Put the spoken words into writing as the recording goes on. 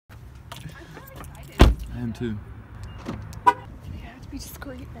am too. You have to be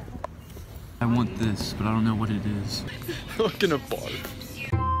discreet now. I want this, but I don't know what it is. I'm gonna barf.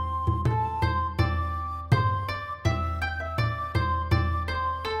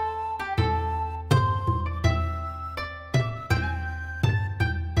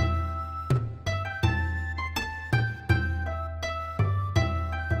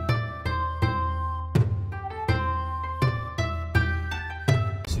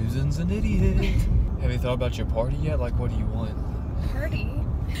 Susan's an idiot. Have you thought about your party yet? Like, what do you want? Party?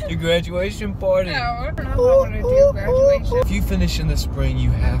 Your graduation party. No, I don't know if I want to do graduation. If you finish in the spring, you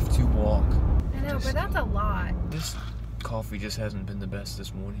have to walk. I know, but that's a lot. This coffee just hasn't been the best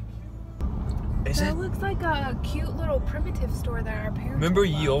this morning. Is That it? looks like a cute little primitive store that our parents Remember would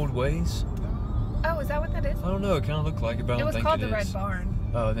Ye love. Old Ways? Oh, is that what that is? I don't know. It kind of looked like it, but I It don't was think called it the is. Red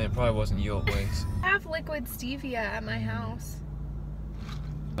Barn. Oh, then it probably wasn't Ye Old Ways. I have liquid stevia at my house.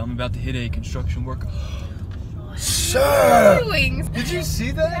 I'm about to hit a construction work. Sir! Doing? Did you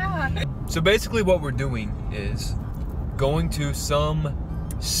see that? Yeah. So basically what we're doing is going to some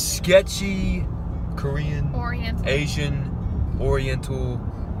sketchy Korean, Oriental Asian, Oriental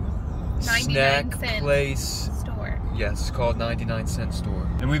 99 snack cent place. store. Yes, it's called 99-cent store.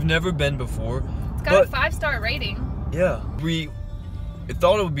 And we've never been before. It's got a 5-star rating. Yeah, we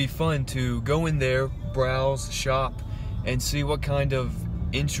thought it would be fun to go in there, browse, shop, and see what kind of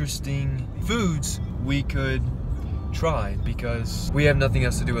interesting foods we could try, because we have nothing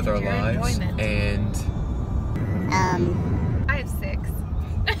else to do with our Your lives. enjoyment. And I have 6.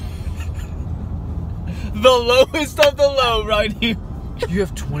 the lowest of the low right here. You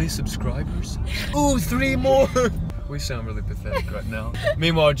have 20 subscribers? Ooh, 3 more. We sound really pathetic right now.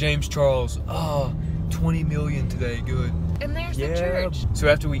 Meanwhile, James Charles, 20 million today, good. And there's the church. So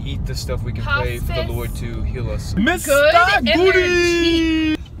after we eat this stuff, we can pray for the Hospice. Lord to heal us. Good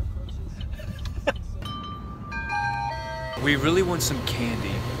energy. We really want some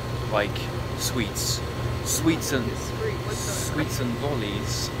candy, like sweets. Sweets and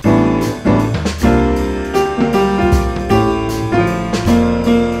lollies.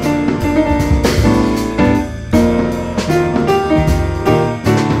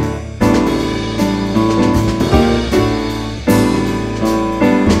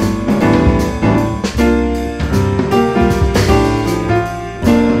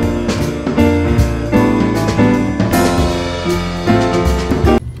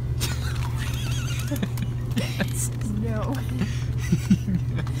 No.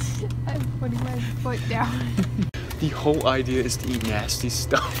 I'm putting my foot down. The whole idea is to eat nasty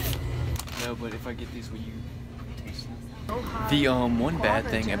stuff. No, but if I get these, will you taste them? The one bad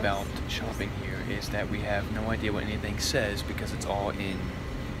thing about shopping here is that we have no idea what anything says because it's all in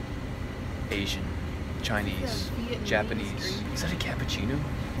Asian, Chinese, Japanese. Is that a cappuccino?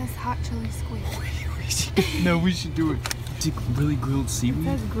 That's hot chili squid. No, we should do it. It's like really grilled seaweed.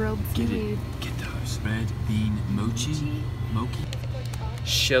 It says grilled Get seaweed. it. Get those. Red bean mochi. Mochi.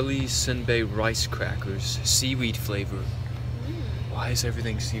 Shelly Senbei rice crackers. Seaweed flavor. Why is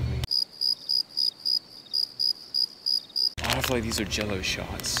everything seaweed? I feel like these are Jello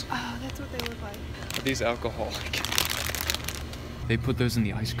shots. Oh, that's what they look like. Are these alcoholic? They put those in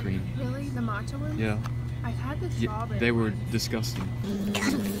the ice cream. Really? The matcha ones? Yeah. I've had the Yeah, strawberry they were ones. disgusting.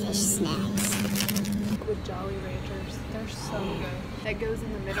 Fish snacks. With Jolly Ranchers. They're so good. That goes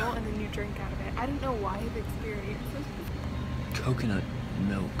in the middle and then you drink out of it. I don't know why I've experienced this. Coconut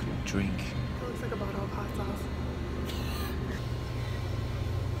milk drink. It looks like a bottle of hot sauce.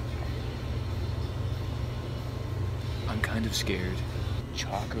 I'm kind of scared.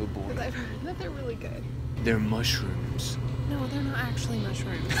 Choco Because boy. I've heard that they're really good. They're mushrooms. No, they're not actually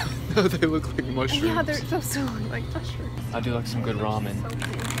mushrooms. No, they look like mushrooms. Yeah, they're supposed to look like mushrooms. I do like some good ramen. So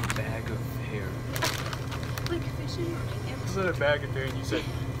cool. Bag of hair. Like fishing. Is that a bag of hair and you said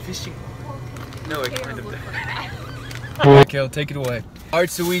fishing? No, it kind of looks does. like that. Okay, I'll take it away. Alright,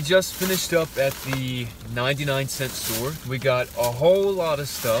 so we just finished up at the 99-cent store. We got a whole lot of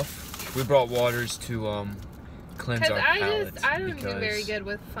stuff. We brought waters to cleanse our palates. I don't do very good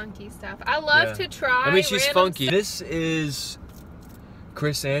with funky stuff. I love to try. I mean, she's random funky. This is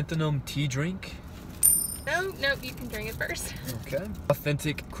chrysanthemum tea drink. No, you can drink it first. Okay.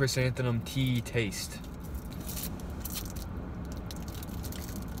 Authentic chrysanthemum tea taste.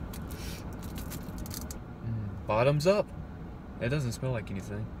 Bottoms up. It doesn't smell like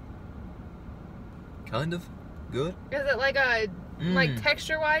anything. Kind of good. Is it like a like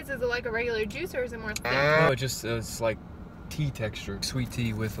texture-wise? Is it like a regular juice or is it more thick? No, it's like tea texture. Sweet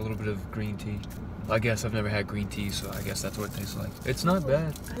tea with a little bit of green tea. I guess I've never had green tea, so I guess that's what it tastes like. It's not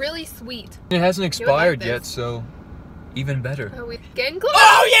bad. Really sweet. It hasn't expired this. yet, so even better. Oh, we getting close.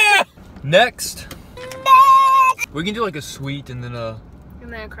 Oh yeah! Next. We can do like a sweet and then a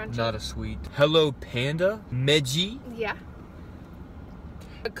crunchy. not a sweet. Hello Panda, Meji. Yeah.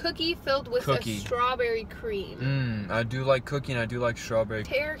 A cookie filled with a strawberry cream. I do like cookie and I do like strawberry.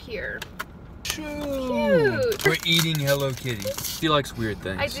 Pear here. Cute. Cute. We're eating Hello Kitty. She likes weird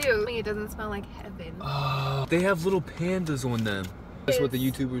things. I do. It doesn't smell like heaven. Oh, they have little pandas on them. That's what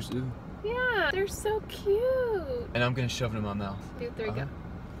the YouTubers do. Yeah, they're so cute. And I'm gonna shove it in my mouth. 2, 3, go.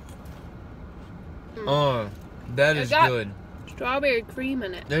 Oh, that is good. Strawberry cream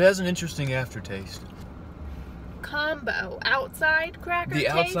in it. It has an interesting aftertaste. Combo. Outside cracker The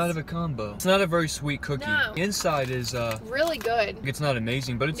taste? outside of a combo. It's not a very sweet cookie. No. The inside is really good. it's not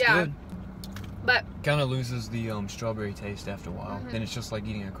amazing, but it's good. But kind of loses the strawberry taste after a while. Then it's just like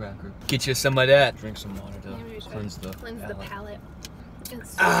eating a cracker. Get you some of that. Drink some water to cleanse the palate.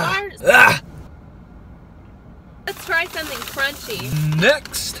 It's Let's try something crunchy.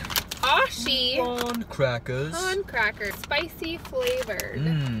 Next. Ashi. Prawn crackers. Prawn crackers. Spicy flavored.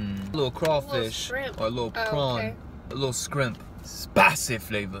 A little crawfish. A little shrimp. Or a little prawn. Okay. A little scrimp. Spicy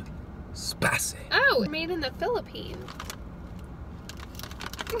flavored. Spicy. Oh, made in the Philippines.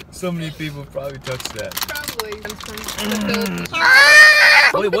 So many people probably touched that. Probably.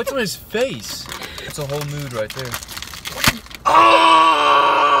 Wait, what's on his face? That's a whole mood right there.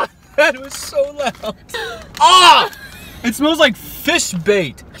 Ah! That was so loud. Ah! It smells like fish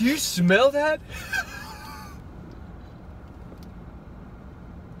bait. Do you smell that?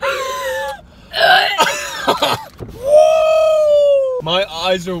 My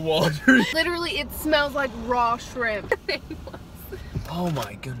eyes are watering. Literally, it smells like raw shrimp. Oh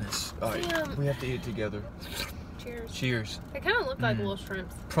my goodness. Alright, Damn. we have to eat it together. Cheers. Cheers. They kind of look like little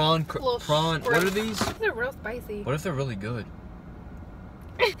shrimps. Prawn. What are these? They're real spicy. What if they're really good?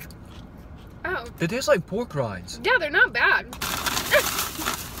 Oh. They taste like pork rinds. Yeah, they're not bad.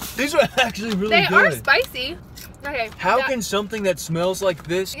 These are actually really they good. They are spicy. Okay. How can something that smells like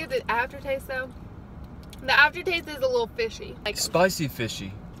this... You get the aftertaste though? The aftertaste is a little fishy. Like spicy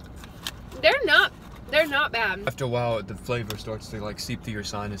fishy. They're not bad. After a while, the flavor starts to like seep through your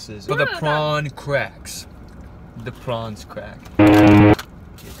sinuses. But the prawn cracks. The prawns crack.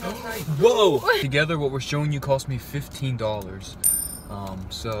 Whoa! Together, what we're showing you cost me $15.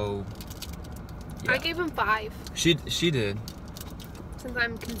 So... Yeah. I gave him 5. She did. Since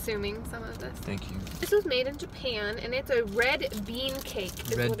I'm consuming some of this. Thank you. This was made in Japan, and it's a red bean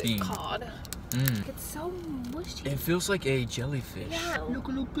cake. Is what it's called. It's so mushy. It feels like a jellyfish. Yeah.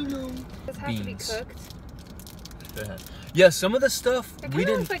 Look, below. This has to be cooked. Yeah, some of the stuff we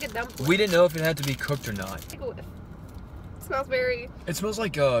didn't. Like a dumpling. We didn't know if it had to be cooked or not. Take a whiff. It smells very. It smells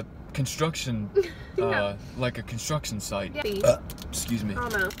like a construction, yeah. like a construction site. Yeah. Excuse me. Oh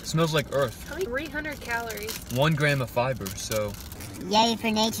no. It smells like earth. How many? 300 calories. 1 gram of fiber, so. Yay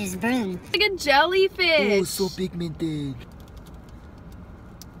for nature's broom. Like a jellyfish. Oh, so pigmented.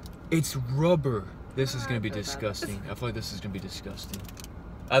 It's rubber. This is gonna be disgusting. I feel like this is gonna be disgusting.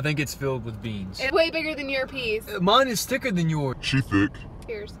 I think it's filled with beans. It's way bigger than your piece. Mine is thicker than yours. She thick.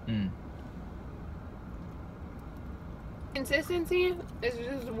 Cheers. Consistency is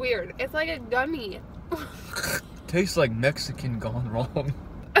just weird. It's like a gummy. Tastes like Mexican gone wrong.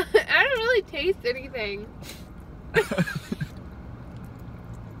 I don't really taste anything.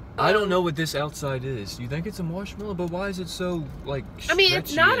 I don't know what this outside is. You think it's a marshmallow? But why is it so, like, I mean,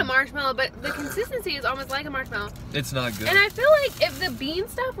 it's not a marshmallow, but the consistency is almost like a marshmallow. It's not good. And I feel like if the bean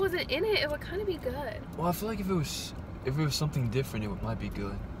stuff wasn't in it, it would kind of be good. Well, I feel like if it was something different, it might be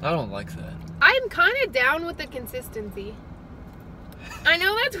good. I don't like that. I'm kind of down with the consistency. I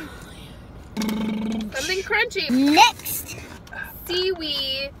know that's something crunchy. Next!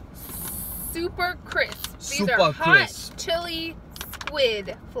 Seaweed super crisp. These Super are hot crisp. chili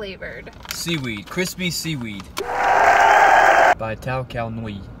squid flavored. Seaweed. Crispy seaweed. By Tao Khao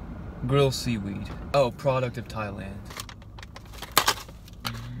Nui. Grilled seaweed. Oh, product of Thailand.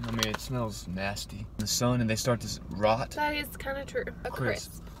 I mean, it smells nasty. In the sun and they start to rot. That is kind of true. A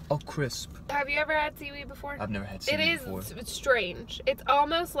crisp. Oh, crisp. Have you ever had seaweed before? I've never had seaweed before. It's strange. It's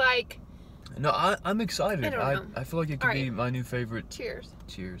almost like... No, I'm excited. I feel like it could be my new favorite. Cheers.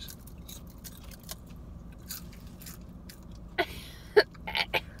 Cheers.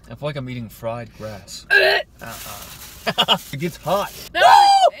 I feel like I'm eating fried grass. It gets hot. No,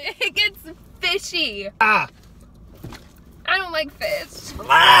 it gets fishy. Ah! I don't like fish.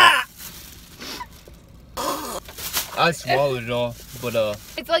 Ah! I swallowed it all, but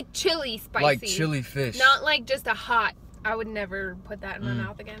it's like chili spicy. like chili fish. Not like just a hot. I would never put that in my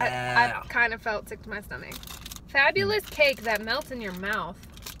mouth again. I kind of felt sick to my stomach. Fabulous cake that melts in your mouth.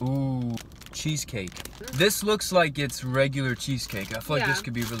 Ooh, cheesecake. This looks like it's regular cheesecake. I feel like this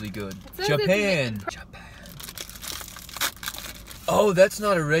could be really good. Japan. Japan. Oh, that's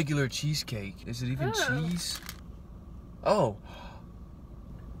not a regular cheesecake. Is it even cheese? Oh.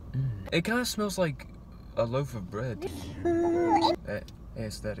 It kind of smells like a loaf of bread.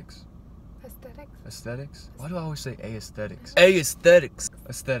 Aesthetics. Aesthetics? Aesthetics? Why do I always say aesthetics? Aesthetics.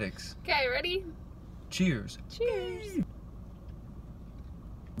 Aesthetics. Okay, ready? Cheers. Cheers.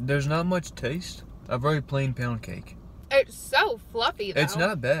 There's not much taste. A very plain pound cake. It's so fluffy, though. It's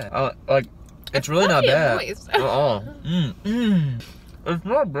not bad. It's really not bad. Moist. It's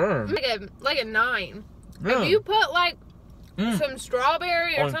not bad. Like a 9. Yeah. If you put like some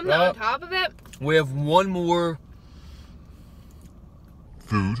strawberry or something on top of it. We have one more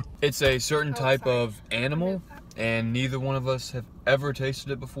food. It's a certain type of animal, and neither one of us have ever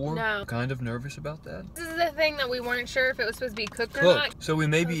tasted it before. No. Kind of nervous about that. This is the thing that we weren't sure if it was supposed to be cooked or not. So we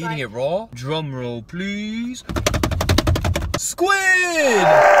may be eating it raw. Drum roll, please. Squid!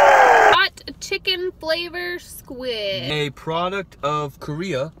 Hot chicken flavor squid. A product of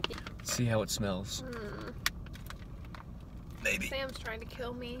Korea. Let's see how it smells. Maybe. Sam's trying to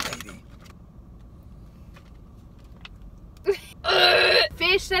kill me. Maybe.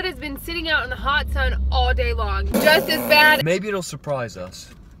 Fish that has been sitting out in the hot sun all day long. Just as bad. Maybe it'll surprise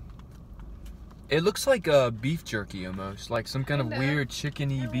us. It looks like beef jerky almost. Like some kind of weird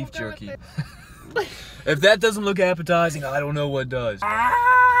chicken-y beef jerky. If that doesn't look appetizing, I don't know what does.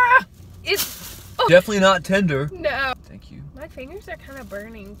 It's definitely not tender. No. Thank you. My fingers are kind of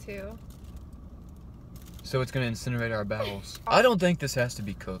burning too. So it's gonna incinerate our bowels. I don't think this has to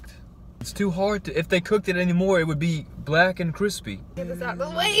be cooked. It's too hard to, if they cooked it anymore, it would be black and crispy. Get this out of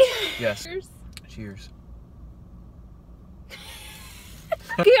the way. Yes. Cheers. Cheers.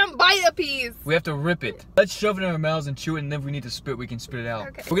 Can't bite a piece. We have to rip it. Let's shove it in our mouths and chew it, and then if we need to spit, we can spit it out.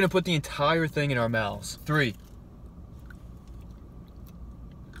 Okay. We're gonna put the entire thing in our mouths. 3.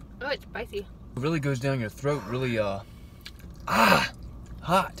 Oh, it's spicy. It really goes down your throat, really, hot.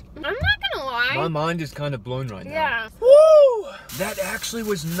 I'm not gonna lie. My mind is kind of blown right now. Yeah. Woo! That actually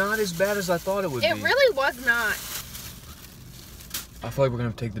was not as bad as I thought it would be. It really was not. I feel like we're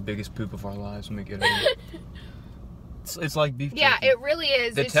gonna take the biggest poop of our lives when we get home. It's like beef jerky. Yeah, it really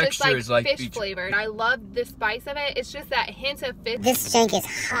is. The it's just texture is like fish beef flavored. I love the spice of it. It's just that hint of fish. This drink is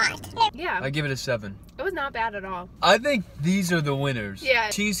hot. Yeah. I give it a 7. It was not bad at all. I think these are the winners. Yeah.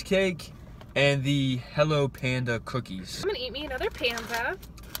 Cheesecake and the Hello Panda cookies. I'm gonna eat me another panda.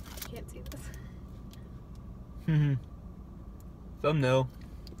 Can't see this. Thumbnail.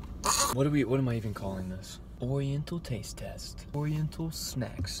 What am I even calling this? Oriental taste test. Oriental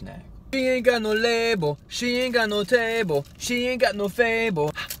snack. She ain't got no label. She ain't got no table. She ain't got no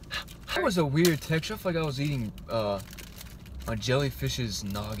fable. That was a weird texture. I feel like I was eating a jellyfish's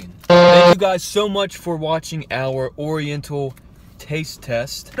noggin. Thank you guys so much for watching our Oriental taste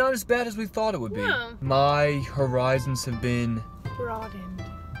test. Not as bad as we thought it would be. No. My horizons have been Broadened.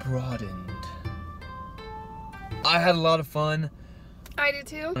 I had a lot of fun. I did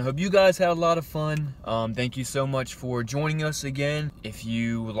too. I hope you guys had a lot of fun. Thank you so much for joining us again. If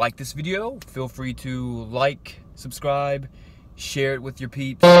you like this video, feel free to like, subscribe, share it with your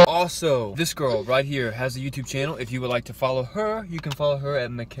peeps. Also, this girl right here has a YouTube channel. If you would like to follow her, you can follow her at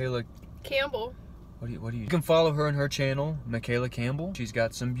Michaela Campbell. You can follow her on her channel, Michaela Campbell. She's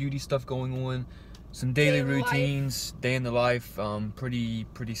got some beauty stuff going on, some daily routines, day in the life, pretty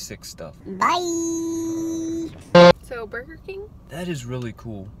sick stuff. Bye. So Burger King? That is really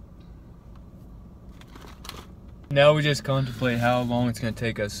cool. Now we just contemplate how long it's gonna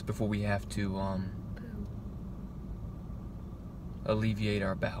take us before we have to alleviate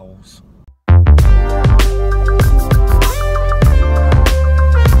our bowels.